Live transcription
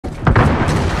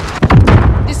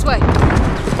This way. Good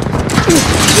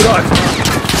eye.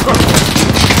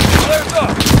 Flares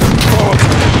up.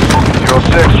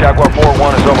 06, Jaguar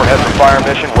 4-1 is overhead for fire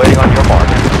mission, waiting on your mark.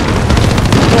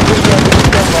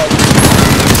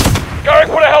 Garrick,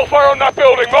 put a hellfire on that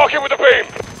building. Mark it with a beam.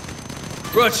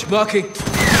 Roach, marking.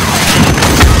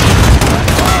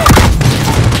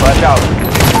 Flash out.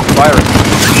 Firing.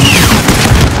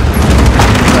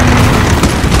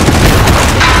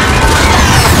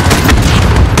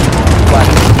 Flash.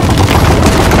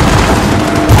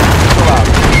 Still out.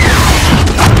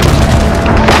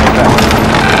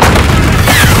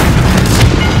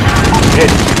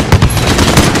 Hit.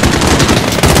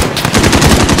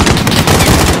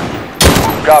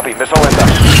 Copy. Missile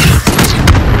inbound.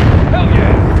 Hell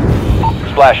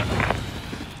yeah. Splash.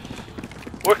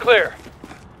 We're clear.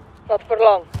 Not for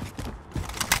long.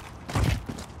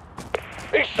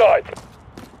 East side.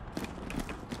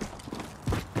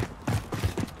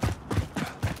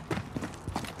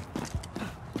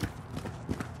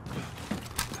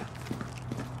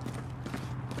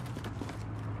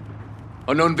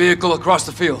 Unknown vehicle across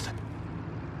the field.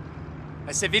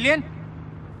 A civilian?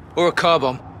 Or a car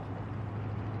bomb.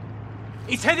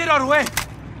 It's headed our way.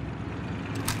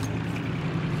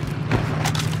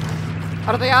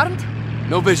 Are they armed?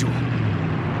 No visual.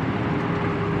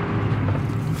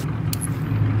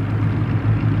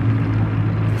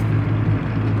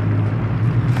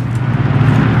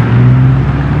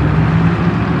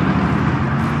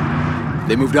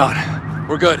 They moved on.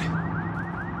 We're good.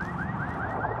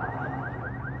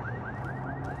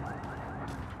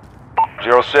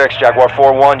 Zero 06, Jaguar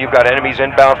 4-1, you've got enemies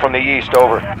inbound from the east,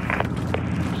 over.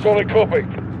 Solid copy.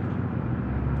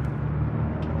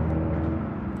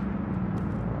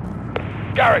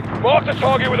 Garrick, mark the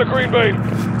target with a green beam.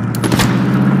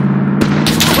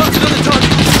 Mark another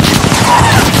target!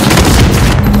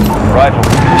 Rifle.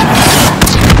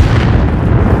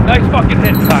 Nice fucking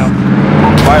hit, Kyle.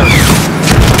 Fire.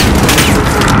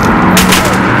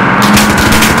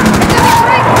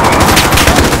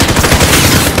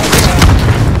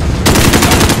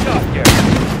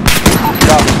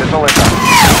 Copy, missile inbound.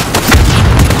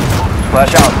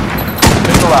 Flash out.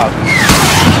 Missile out.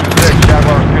 6,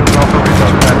 Jaguar is fielding off for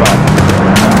reload. Stand by.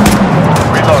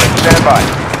 Reloading. Stand by.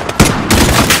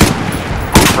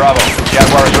 Bravo.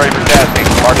 Jaguar is ready for tasking.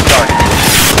 Mark the target.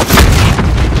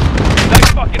 Nice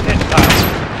fucking hit, Kyle.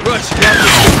 Rush, got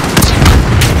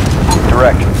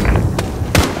Direct.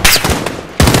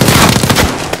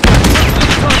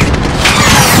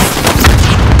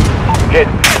 Hit.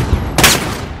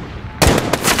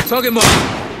 Target mark.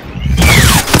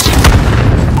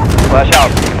 Flash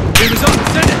out. Beam is up.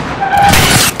 Send it.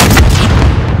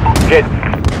 Hit.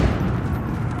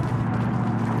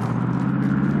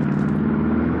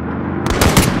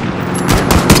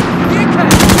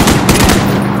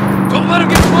 Don't let him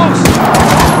get close.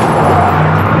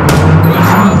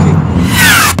 Rush, marking.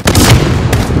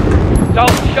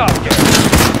 Solid shot, Garrick.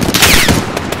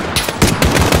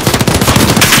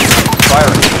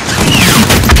 Firing.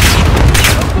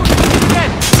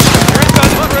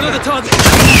 Mark another target.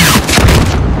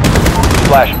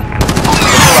 Flash.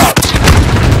 Missile out.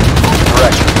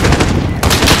 Direct.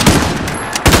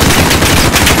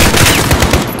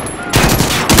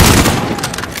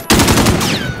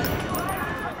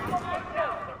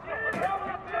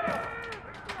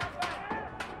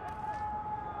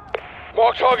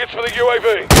 Mark targets for the UAV.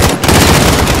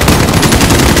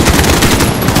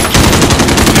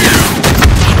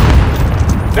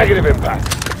 Negative impact.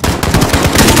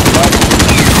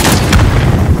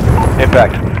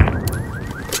 Impact.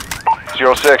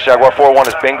 06, Jaguar 4-1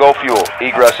 is bingo fuel.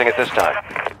 Egressing at this time.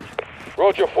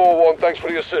 Roger 4-1, thanks for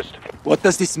the assist. What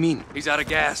does this mean? He's out of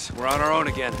gas. We're on our own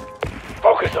again.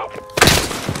 Focus up. Up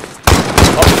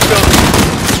the building.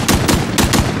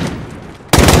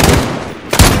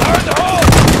 Fire in the hole!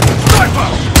 Sniper!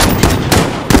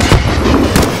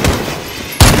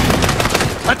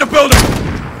 At the building!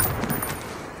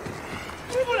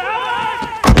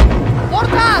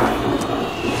 Mortar!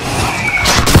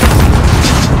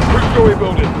 Two-story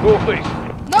building, northeast.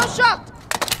 No shot!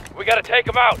 We gotta take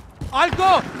them out. I'll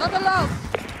go. Not allowed.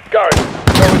 Garrick, go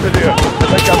into here.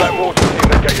 Take out that mortar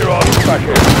team and get your asses back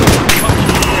here.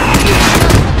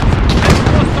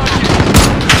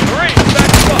 Marine,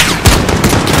 back up.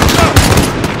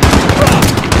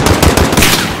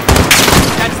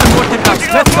 That's the mortar house.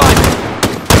 Let's find it.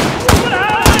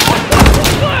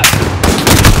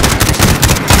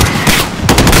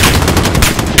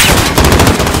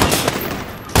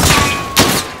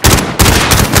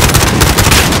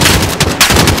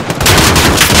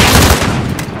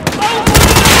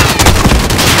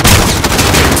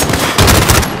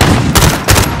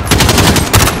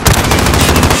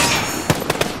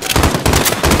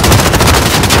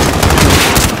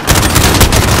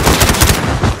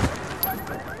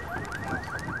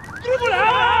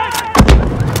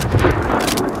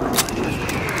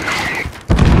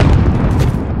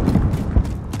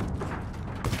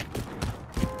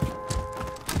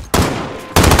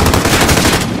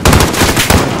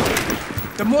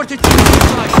 mortar team is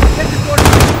inside. Head the door.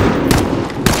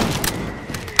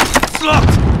 It's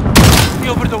locked! Get me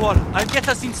over the wall. I'll get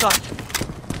us inside.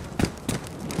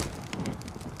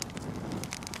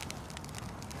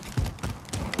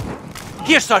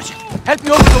 Here, Sergeant. Help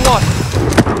me over the wall.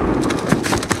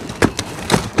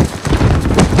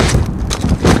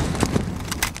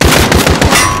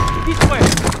 This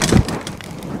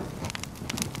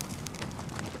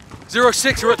way.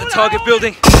 06, we're at the target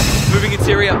building. Moving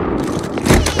interior.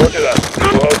 Roger that.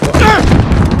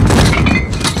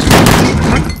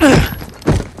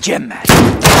 Gem man.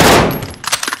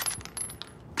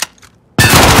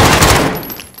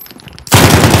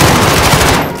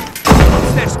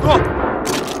 Let's go.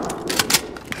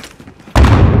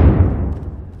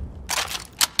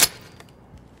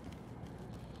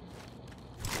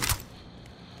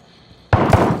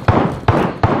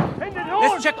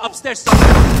 Let's check upstairs somewhere.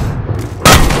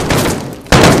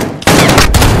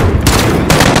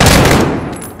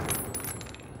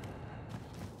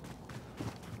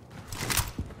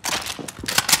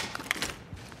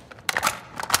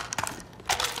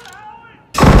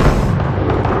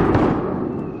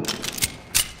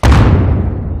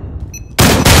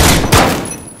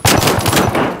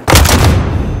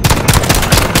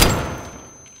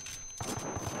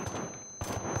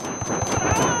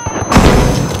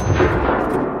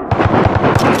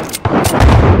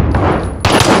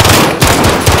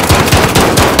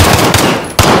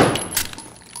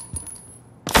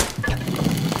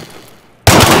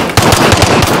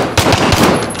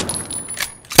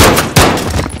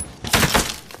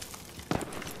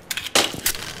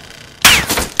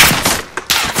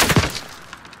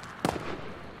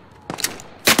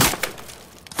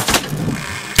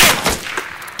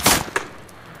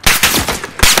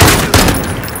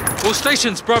 All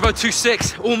stations, Bravo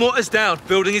 2-6. All mortars down.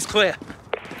 Building is clear.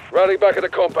 Rally back at the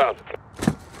compound.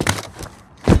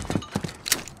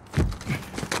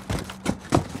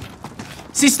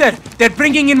 Sister, they're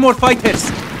bringing in more fighters.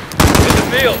 In the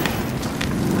field.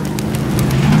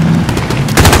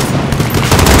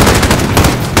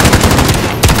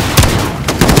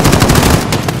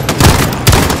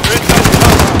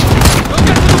 Don't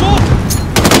get to the wall.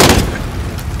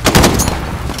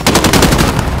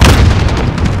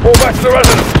 Fall back to the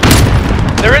residence.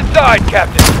 They're inside,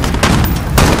 Captain.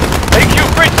 AQ,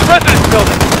 breach the residence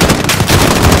building.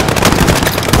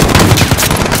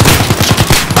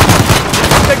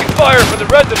 Taking fire from the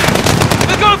residence.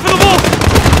 They're going for the wall.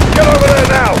 Get over there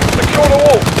now. Secure the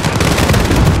wall.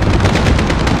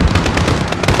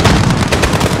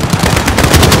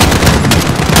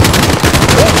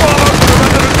 All Bravo to the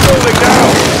residence building now.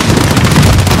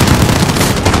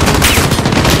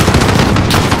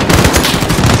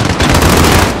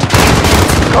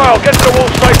 Kyle, get to the wall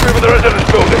safely with the residence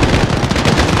building.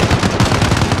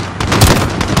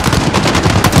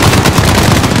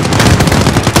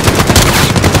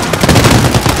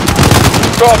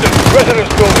 Sergeant,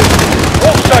 residence building.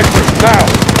 Wall safely, now.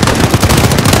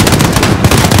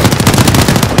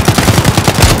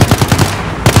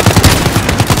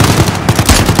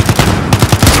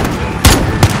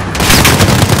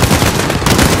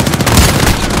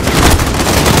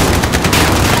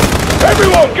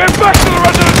 Everyone, get back to the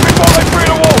residence before they free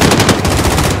the wall!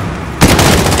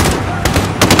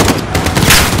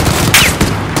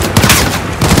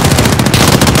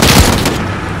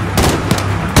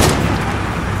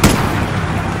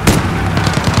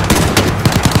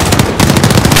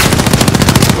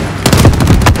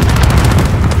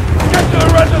 Get to the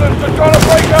residence, they're trying to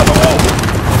break out the wall!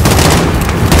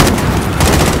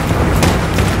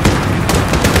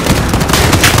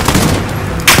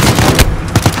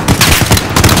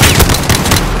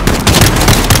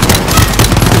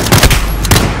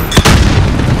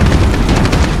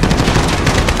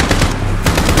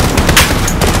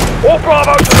 All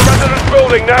Bravo to the residence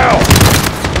building now!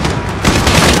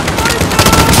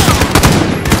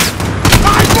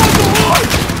 I want the wall!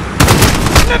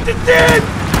 Left it dead!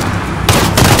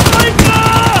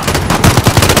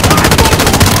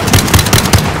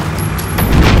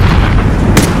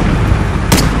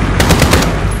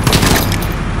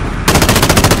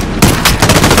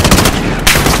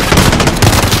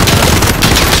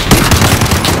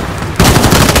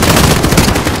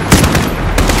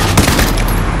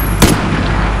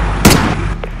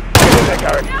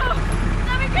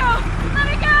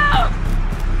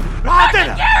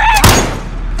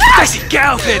 Stacy, get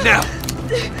out there now!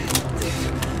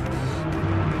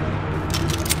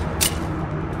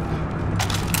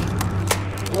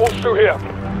 The wall's through here.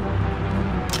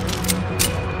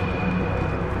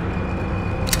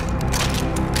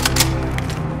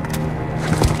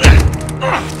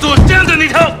 Door's down, I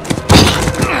need help!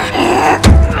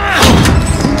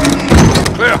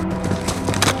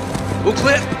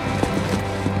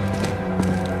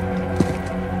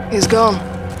 gone?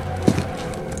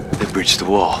 They breached the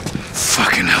wall.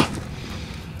 Fucking hell.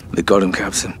 They got him,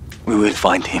 Captain. We will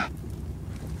find him.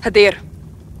 Hadir,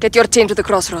 get your team to the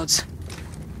crossroads.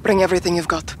 Bring everything you've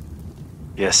got.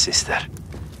 Yes, sister.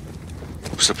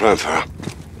 What's the plan, Farah?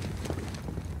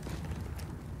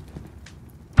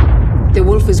 The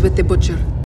wolf is with the butcher.